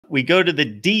we go to the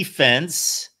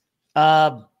defense.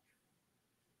 I'll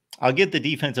get the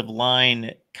defensive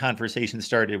line conversation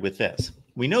started with this.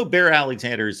 We know Bear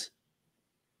Alexander's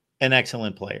an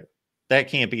excellent player. That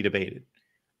can't be debated.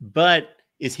 But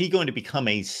is he going to become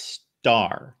a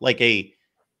star, like a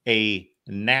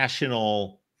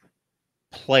national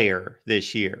player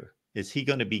this year? Is he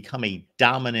going to become a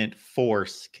dominant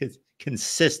force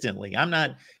consistently? I'm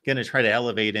not going to try to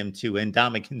elevate him to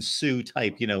Ndamukong Suh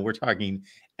type, we're talking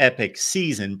epic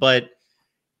season, but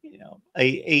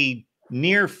a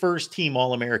near first team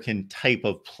All-American type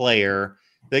of player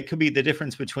that could be the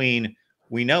difference between,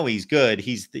 we know he's good,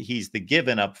 he's the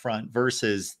given up front,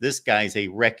 versus this guy's a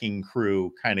wrecking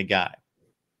crew kind of guy.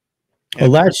 Well,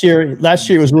 last year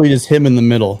was really just him in the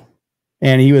middle,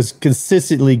 and he was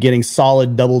consistently getting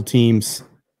solid double teams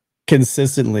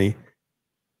consistently.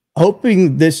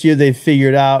 Hoping this year they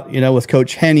figured out, with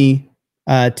Coach Henne,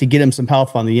 to get him some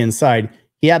help on the inside.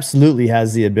 He absolutely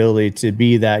has the ability to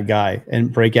be that guy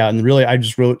and break out. And really, I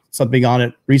just wrote something on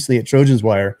it recently at Trojans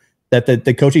Wire that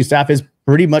the coaching staff is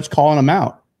pretty much calling him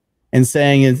out and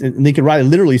saying, and Lincoln Riley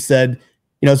literally said,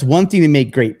 it's one thing to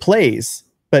make great plays,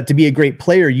 but to be a great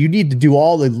player, you need to do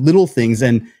all the little things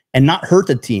and not hurt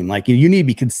the team. Like, you need to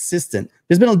be consistent.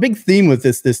 There's been a big theme with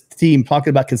this team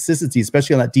talking about consistency,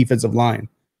 especially on that defensive line.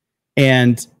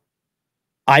 And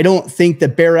I don't think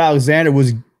that Bear Alexander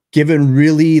was given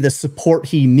really the support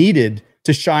he needed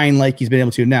to shine like he's been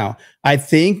able to now. I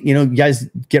think, you guys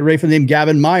get ready for the name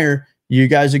Gavin Meyer. You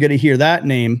guys are going to hear that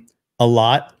name a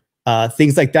lot.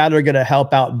 Things like that are going to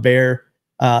help out Bear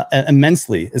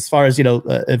immensely. As far as,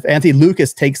 if Anthony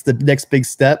Lucas takes the next big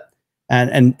step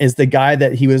and is the guy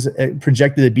that he was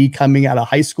projected to be coming out of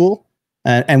high school,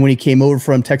 and when he came over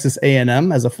from Texas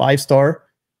A&M as a 5-star,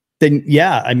 then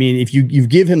yeah, I mean, if you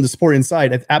give him the support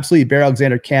inside, absolutely Bear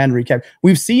Alexander can recap.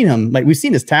 We've seen him, we've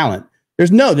seen his talent.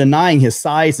 There's no denying his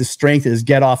size, his strength, his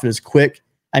get off, and his quick.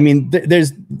 I mean,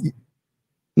 there's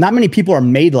not many people are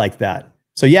made like that.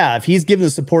 So yeah, if he's given the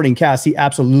supporting cast, he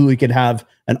absolutely could have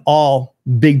an all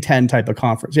Big Ten type of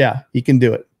conference. Yeah, he can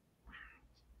do it.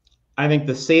 I think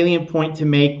the salient point to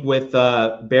make with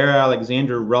Bear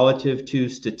Alexander relative to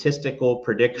statistical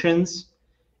predictions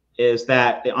is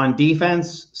that on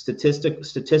defense,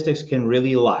 statistics can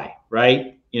really lie,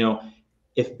 right?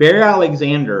 If Bear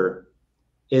Alexander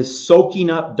is soaking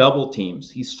up double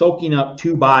teams, he's soaking up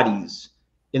 2 bodies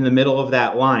in the middle of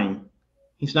that line,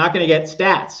 he's not going to get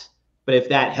stats. But if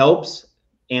that helps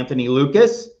Anthony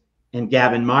Lucas and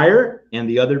Gavin Meyer and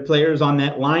the other players on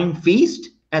that line feast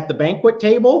at the banquet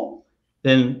table,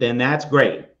 then that's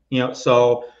great.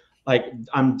 So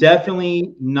I'm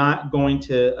definitely not going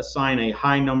to assign a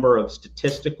high number of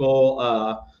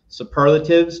statistical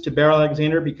superlatives to Bear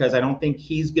Alexander, because I don't think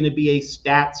he's going to be a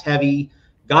stats-heavy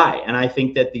guy. And I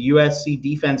think that the USC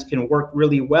defense can work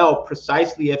really well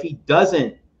precisely if he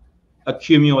doesn't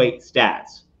accumulate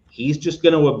stats. He's just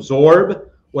going to absorb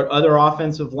what other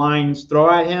offensive lines throw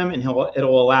at him, and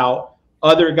it'll allow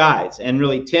other guys. And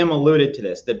really, Tim alluded to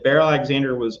this, that Bear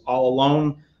Alexander was all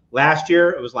alone last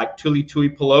year. It was like Tuli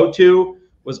Tuipulotu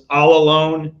was all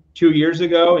alone 2 years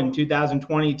ago in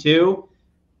 2022.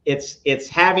 It's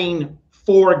having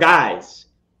 4 guys,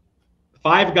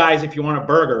 5 guys if you want a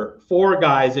burger, 4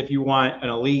 guys if you want an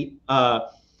elite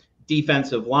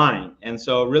defensive line. And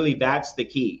so really that's the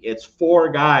key. It's 4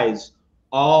 guys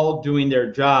all doing their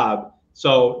job.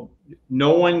 So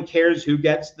no one cares who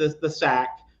gets the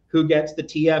sack, who gets the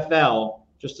TFL,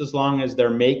 just as long as they're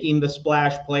making the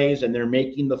splash plays and they're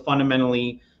making the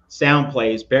fundamentally sound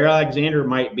plays. Bear Alexander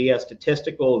might be a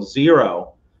statistical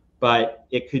 0, but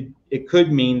it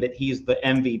could mean that he's the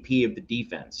MVP of the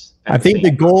defense. I think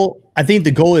the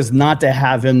goal is not to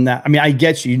have him that. I mean, I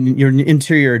get you. You're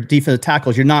interior defensive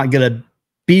tackles. You're not going to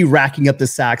be racking up the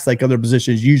sacks like other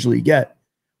positions usually get.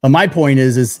 But my point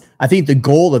is I think the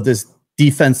goal of this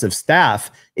defensive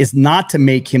staff is not to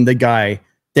make him the guy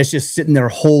that's just sitting there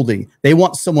holding. They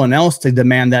want someone else to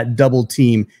demand that double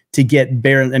team to get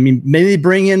Bear. I mean, maybe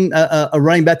bring in a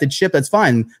running back to chip. That's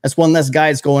fine. That's one less guy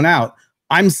that's going out.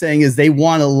 I'm saying is they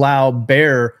want to allow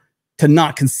Bear to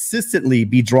not consistently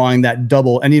be drawing that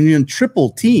double and even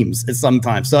triple teams at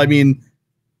sometimes. So, I mean,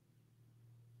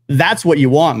 that's what you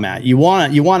want, Matt. You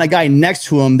want a guy next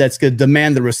to him that's going to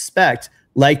demand the respect,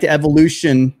 like the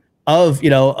evolution of,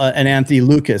 an Anthony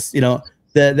Lucas,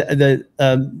 the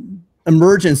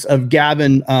emergence of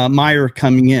Gavin Meyer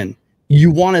coming in. You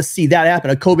want to see that happen.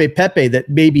 A Kobe Pepe that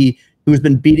maybe who's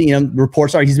been beating,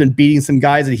 reports are he's been beating some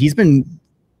guys, and he's been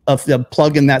a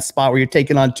plug in that spot where you're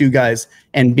taking on 2 guys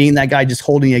and being that guy just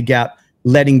holding a gap,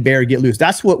 letting Bear get loose.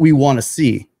 That's what we want to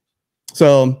see.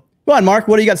 So go on, Mark.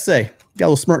 What do you got to say? Got a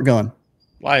little smirk going.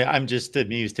 Well, I'm just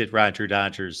amused at Roger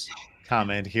Dodger's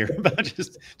comment here about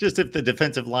just if the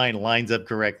defensive line lines up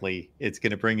correctly, it's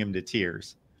going to bring him to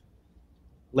tears.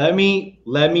 Let me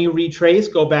retrace.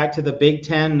 Go back to the Big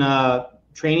Ten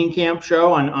training camp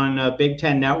show on Big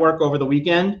Ten Network over the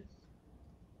weekend.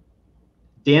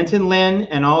 Danton Lynn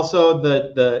and also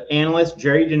the analysts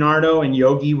Jerry DiNardo and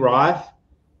Yogi Roth,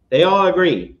 they all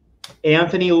agree.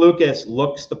 Anthony Lucas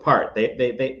looks the part.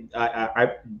 DiNardo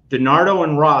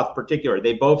and Roth, particular,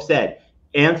 they both said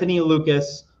Anthony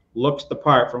Lucas looks the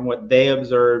part from what they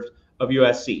observed of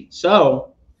USC.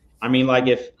 So, I mean, like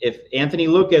if Anthony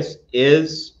Lucas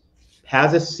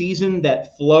has a season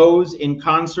that flows in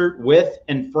concert with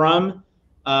and from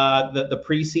the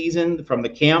preseason, from the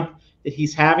camp that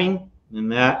he's having,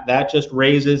 and that just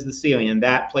raises the ceiling, and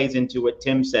that plays into what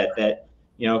Tim said, that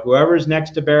whoever's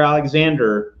next to Bear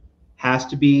Alexander has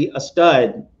to be a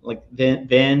stud. Like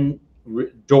then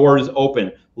doors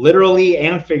open, literally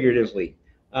and figuratively,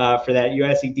 for that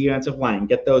USC defensive line.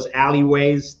 Get those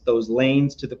alleyways, those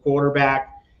lanes to the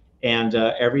quarterback, and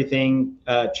everything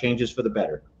changes for the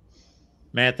better.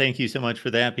 Matt, thank you so much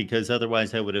for that, because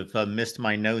otherwise I would have missed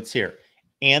my notes here.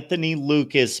 Anthony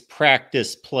Lucas,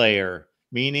 practice player,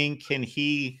 meaning can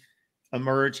he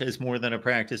emerge as more than a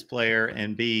practice player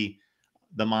and be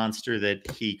the monster that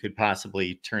he could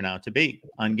possibly turn out to be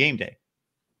on game day?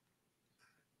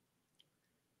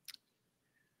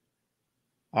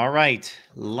 All right,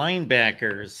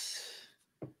 linebackers.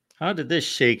 How did this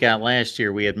shake out last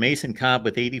year? We had Mason Cobb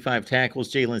with 85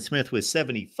 tackles, Jalen Smith with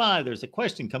 75. There's a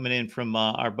question coming in from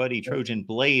our buddy Trojan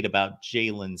Blade about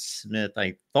Jalen Smith,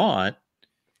 I thought.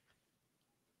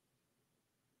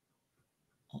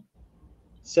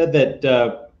 Said that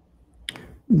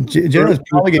Jalen's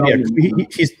probably going to be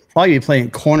he's probably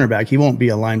playing cornerback. He won't be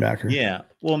a linebacker. Yeah.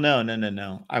 Well,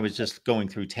 no. I was just going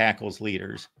through tackles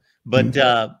leaders. But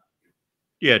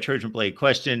yeah, Trojan Blade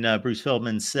question. Bruce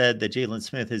Feldman said that Jalen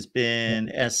Smith has been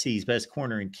SC's best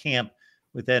corner in camp.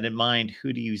 With that in mind,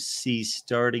 who do you see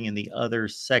starting in the other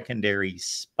secondary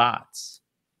spots?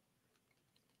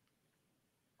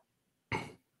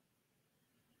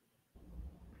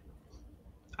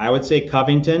 I would say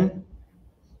Covington.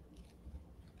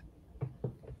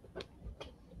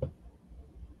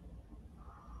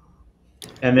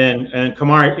 And then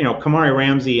Kamari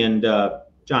Ramsey and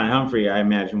John Humphrey, I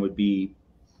imagine would be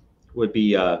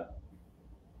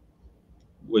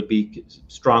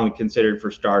strongly considered for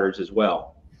starters as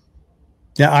well.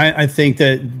 Yeah, I think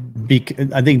I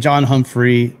think John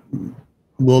Humphrey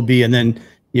will be, and then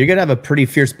you're gonna have a pretty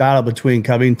fierce battle between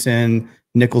Covington,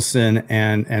 Nicholson,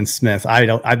 and Smith.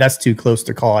 That's too close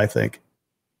to call, I think.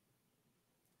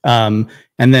 And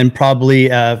then probably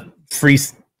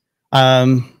Freeze.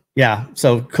 Yeah,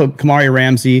 so Kamari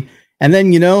Ramsey. And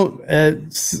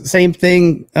then, same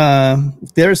thing.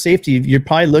 Their safety, you're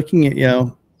probably looking at,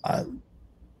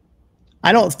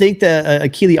 I don't think that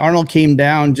Akili Arnold came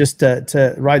down just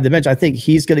to ride the bench. I think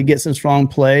he's going to get some strong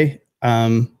play.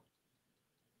 Anthony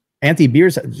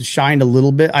Beers shined a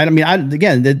little bit.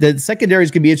 Again, the secondary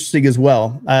is going to be interesting as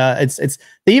well. They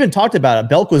even talked about it.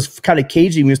 Belk was kind of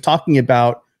cagey. He was talking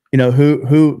about,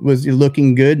 who was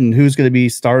looking good and who's going to be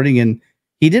starting, and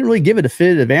he didn't really give a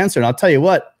definitive answer. And I'll tell you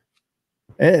what,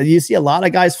 you see a lot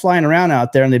of guys flying around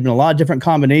out there, and they've been a lot of different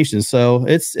combinations. So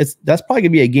that's probably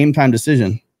gonna be a game time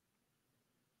decision.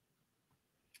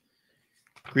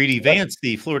 Greedy Vance,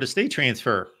 the Florida State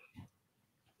transfer,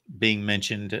 being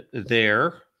mentioned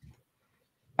there.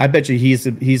 I bet you he's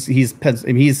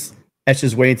etched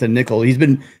his way into nickel.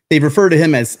 They've referred to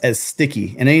him as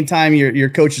sticky. And anytime your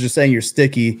coaches are saying you're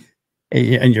sticky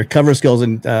and your cover skills,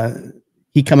 and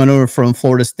he coming over from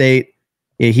Florida State,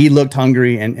 he looked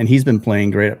hungry, and he's been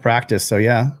playing great at practice. So,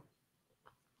 yeah.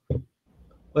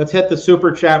 Let's hit the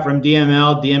super chat from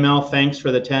DML. DML, thanks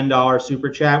for the $10 super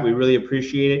chat. We really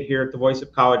appreciate it here at the Voice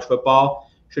of College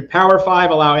Football. Should Power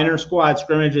 5 allow inter-squad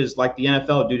scrimmages like the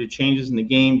NFL due to changes in the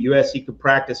game? USC could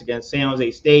practice against San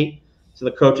Jose State so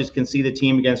the coaches can see the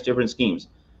team against different schemes.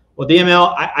 Well,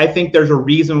 DML, I think there's a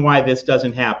reason why this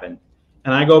doesn't happen.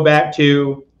 And I go back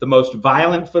to the most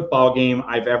violent football game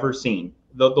I've ever seen.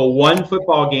 The one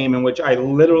football game in which I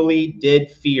literally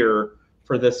did fear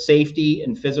for the safety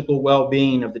and physical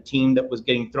well-being of the team that was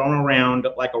getting thrown around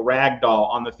like a rag doll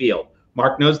on the field.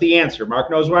 Mark knows the answer. Mark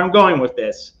knows where I'm going with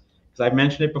this, because I've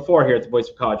mentioned it before here at the Voice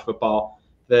of College Football.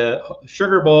 The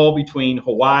Sugar Bowl between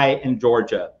Hawaii and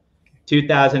Georgia,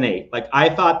 2008. Like, I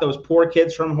thought those poor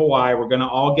kids from Hawaii were going to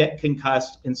all get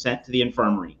concussed and sent to the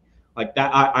infirmary. Like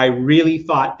that, I really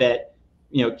thought that,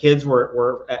 kids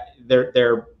were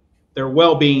their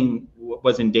well-being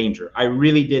was in danger. I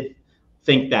really did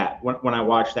think that when I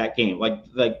watched that game. Like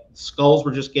skulls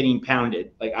were just getting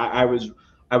pounded. Like I was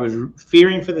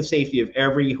fearing for the safety of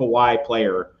every Hawaii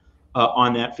player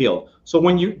on that field. So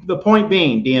the point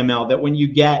being, DML, that when you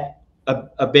get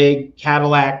a big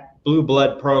Cadillac blue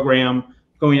blood program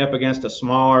going up against a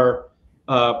smaller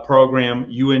program,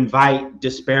 you invite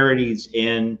disparities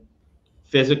in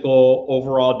physical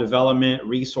overall development,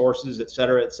 resources, et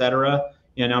cetera, et cetera.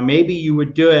 Now maybe you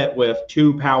would do it with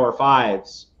 2 Power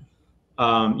Fives,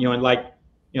 and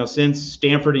since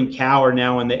Stanford and Cal are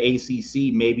now in the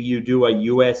ACC, maybe you do a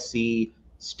USC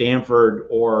Stanford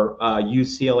or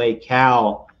UCLA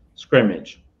Cal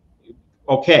scrimmage.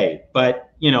 Okay,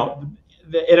 but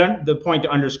the point to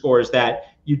underscore is that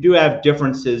you do have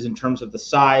differences in terms of the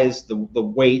size, the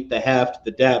weight, the heft,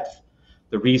 the depth,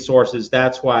 the resources.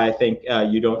 That's why I think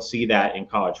you don't see that in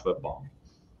college football.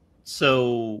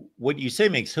 So what you say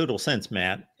makes total sense,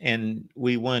 Matt, and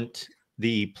we want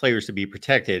the players to be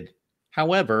protected.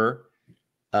 However,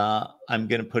 I'm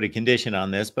going to put a condition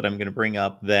on this, but I'm going to bring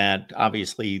up that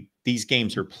obviously these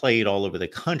games are played all over the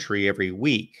country every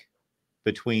week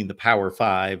between the Power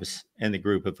Fives and the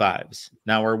Group of Fives.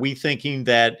 Now, are we thinking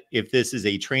that if this is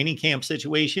a training camp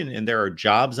situation and there are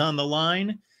jobs on the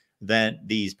line, that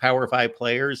these Power Five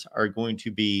players are going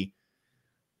to be,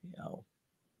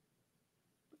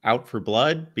 out for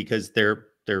blood because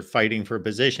they're fighting for a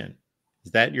position?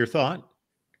 Is that your thought?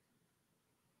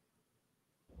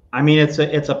 I mean, it's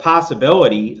a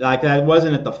possibility. Like, that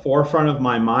wasn't at the forefront of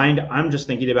my mind. I'm just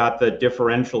thinking about the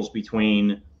differentials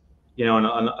between,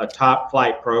 a top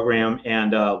flight program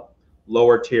and a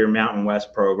lower tier Mountain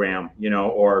West program,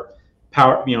 or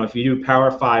power, if you do Power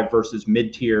Five versus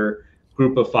mid-tier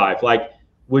Group of Five. Like,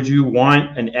 would you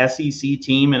want an SEC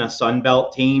team and a Sun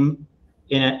Belt team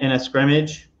in a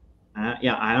scrimmage?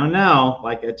 I don't know.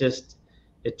 Like, it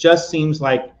just seems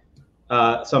like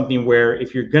something where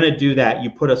if you're going to do that,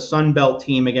 you put a Sun Belt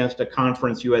team against a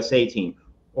Conference USA team.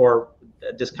 Or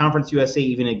does Conference USA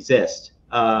even exist?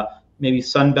 Maybe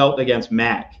Sun Belt against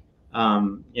MAC.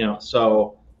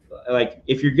 So like,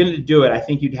 if you're going to do it, I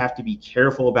think you'd have to be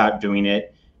careful about doing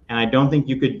it. And I don't think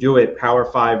you could do it Power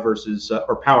Five versus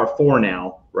or Power Four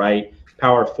now, right?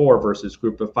 Power Four versus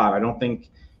Group of Five. I don't think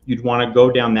you'd want to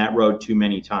go down that road too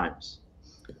many times.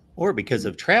 Or because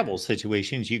of travel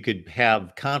situations, you could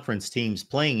have conference teams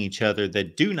playing each other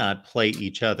that do not play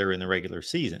each other in the regular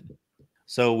season.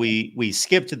 So we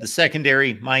skipped to the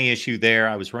secondary. My issue there,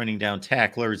 I was running down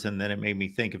tacklers, and then it made me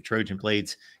think of Trojan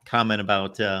Blade's comment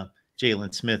about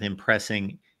Jalen Smith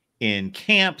impressing in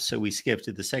camp. So we skipped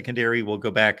to the secondary. We'll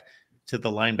go back to the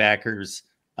linebackers.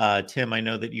 Tim, I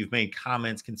know that you've made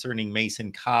comments concerning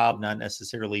Mason Cobb not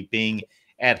necessarily being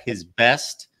at his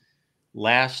best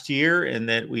last year, and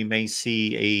that we may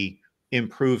see a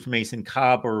improved Mason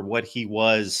Cobb or what he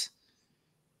was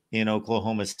in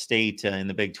Oklahoma State in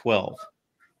the Big 12.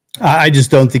 I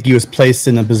just don't think he was placed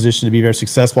in a position to be very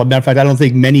successful. As a matter of fact, I don't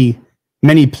think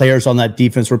many players on that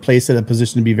defense were placed in a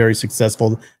position to be very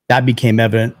successful. That became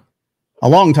evident a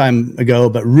long time ago,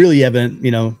 but really evident,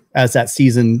 as that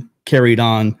season carried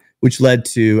on, which led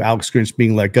to Alex Grinch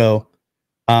being let go.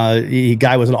 The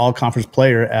guy was an all-conference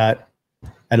player at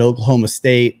Oklahoma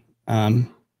State.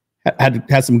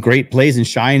 Had some great plays and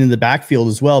shine in the backfield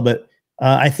as well. But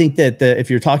I think that if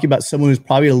you're talking about someone who's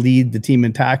probably to lead the team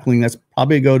in tackling, that's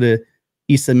probably go to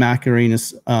Issa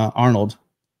Macarinas Arnold.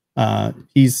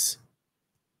 He's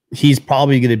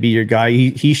probably going to be your guy.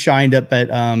 He shined up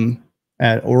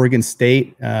at Oregon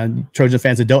State. Trojan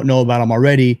fans that don't know about him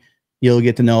already, you'll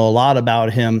get to know a lot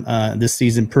about him this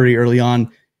season pretty early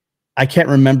on. I can't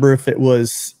remember if it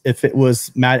was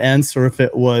Matt Entz or if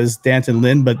it was Danton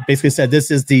Lynn, but basically said this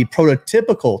is the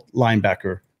prototypical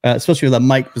linebacker, especially with the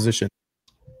Mike position.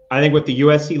 I think with the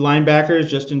USC linebackers,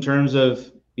 just in terms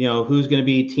of who's going to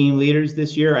be team leaders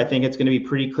this year, I think it's going to be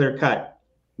pretty clear cut.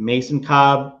 Mason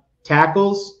Cobb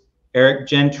tackles, Eric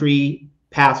Gentry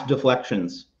pass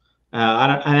deflections. I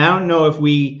don't know if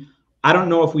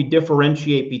we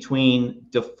differentiate between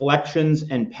deflections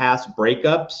and pass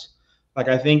breakups. Like,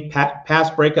 I think pass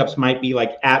breakups might be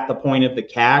like at the point of the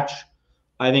catch.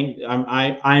 I think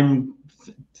I'm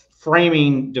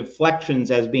framing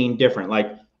deflections as being different.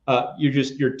 Like,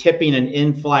 you're tipping an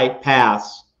in-flight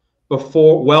pass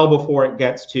well before it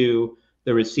gets to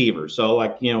the receiver. So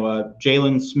like,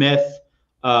 Jalen Smith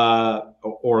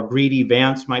or Greedy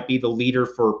Vance might be the leader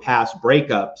for pass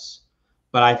breakups,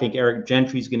 but I think Eric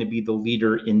Gentry is going to be the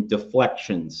leader in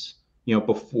deflections,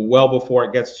 before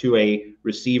it gets to a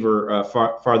receiver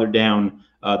farther down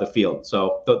the field.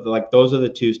 So those are the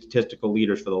two statistical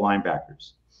leaders for the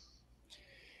linebackers.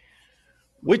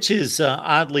 Which is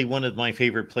oddly one of my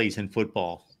favorite plays in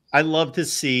football. I love to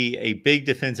see a big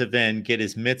defensive end get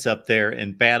his mitts up there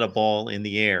and bat a ball in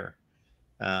the air.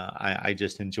 I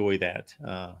just enjoy that.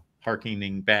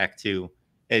 Harkening back to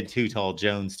Ed Too Tall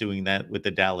Jones doing that with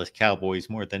the Dallas Cowboys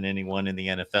more than anyone in the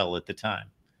NFL at the time.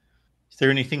 Is there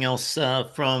anything else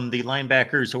from the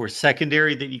linebackers or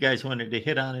secondary that you guys wanted to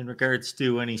hit on in regards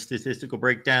to any statistical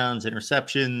breakdowns,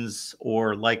 interceptions,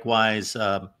 or likewise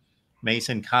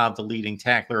Mason Cobb, the leading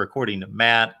tackler, according to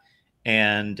Matt,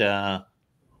 and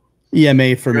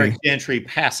EMA for me. Gentry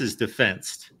passes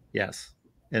defensed. Yes.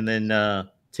 And then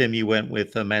Tim, you went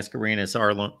with Mascarenas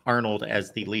Arnold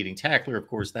as the leading tackler. Of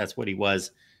course, that's what he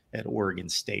was at Oregon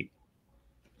State.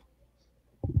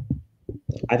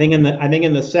 I think in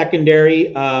the secondary,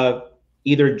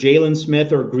 either Jalen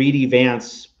Smith or Greedy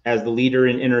Vance as the leader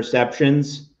in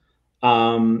interceptions.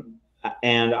 And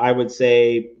I would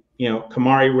say,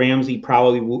 Kamari Ramsey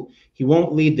probably he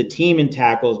won't lead the team in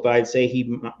tackles, but I'd say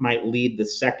he might lead the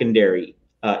secondary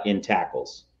in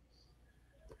tackles.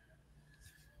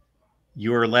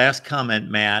 Your last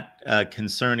comment, Matt,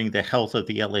 concerning the health of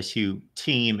the LSU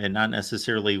team, and not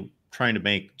necessarily trying to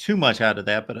make too much out of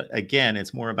that, but again,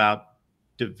 it's more about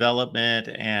development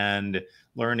and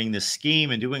learning the scheme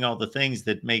and doing all the things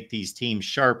that make these teams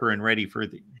sharper and ready for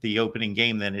the opening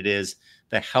game than it is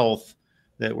the health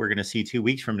that we're going to see 2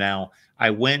 weeks from now. I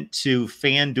went to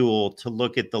FanDuel to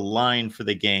look at the line for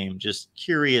the game, just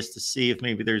curious to see if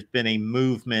maybe there's been a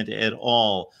movement at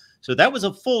all. So that was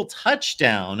a full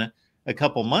touchdown a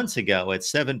couple months ago at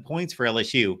 7 points for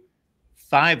LSU,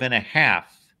 5.5.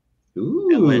 Ooh.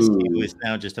 LSU is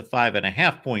now just a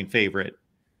 5.5 point favorite.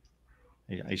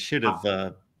 I should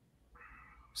have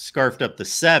scarfed up the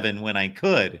 7 when I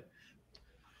could.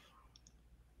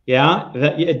 Yeah,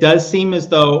 it does seem as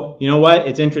though, you know what?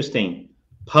 It's interesting.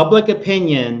 Public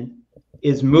opinion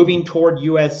is moving toward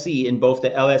USC in both the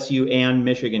LSU and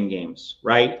Michigan games,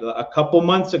 right? A couple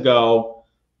months ago,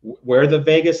 where the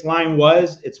Vegas line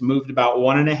was, it's moved about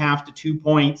 1.5 to 2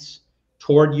 points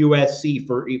toward USC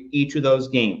for each of those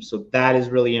games. So that is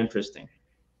really interesting.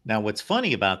 Now, what's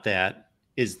funny about that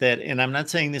is that, and I'm not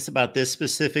saying this about this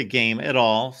specific game at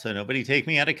all, so nobody take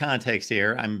me out of context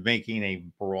here. I'm making a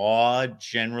broad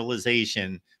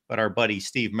generalization, but our buddy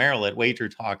Steve Merrill at Wager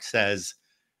Talk says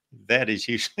that is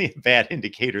usually a bad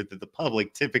indicator that the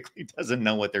public typically doesn't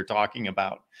know what they're talking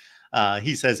about.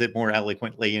 He says it more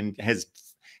eloquently and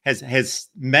has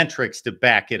metrics to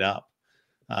back it up.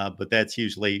 But that's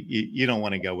usually, you don't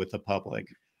want to go with the public.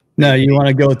 No, you want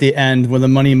to go at the end. When the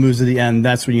money moves to the end,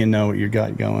 that's when you know what you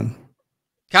got going.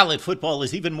 College football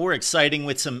is even more exciting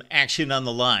with some action on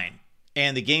the line.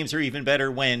 And the games are even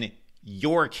better when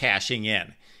you're cashing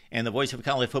in. And the voice of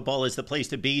college football is the place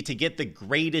to be to get the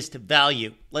greatest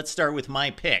value. Let's start with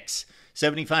my picks.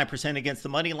 75% against the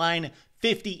money line,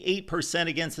 58%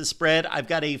 against the spread. I've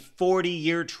got a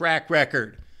 40-year track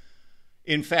record.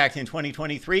 In fact, in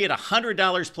 2023, at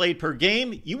 $100 played per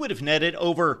game, you would have netted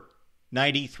over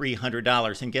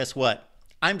 $9,300. And guess what?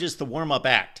 I'm just the warm-up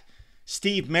act.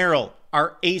 Steve Merrill,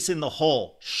 our ace in the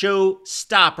hole, show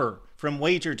stopper from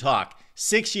Wager Talk.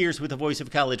 6 years with the voice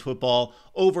of college football,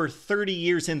 over 30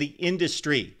 years in the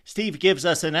industry. Steve gives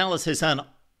us analysis on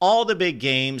all the big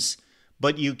games,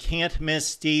 but you can't miss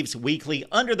Steve's weekly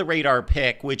under-the-radar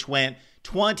pick, which went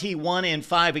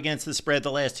 21-5 against the spread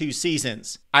the last 2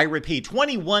 seasons. I repeat,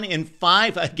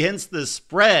 21-5 against the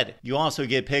spread. You also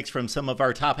get picks from some of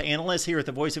our top analysts here at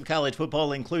the Voice of College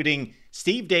Football, including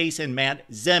Steve Dace and Matt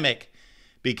Zemek.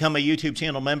 Become a YouTube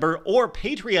channel member or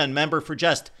Patreon member for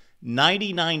just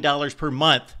 $99 per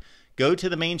month. Go to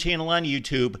the main channel on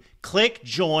YouTube, click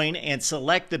join, and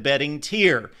select the betting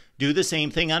tier. Do the same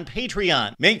thing on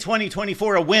Patreon. Make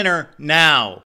 2024 a winner now.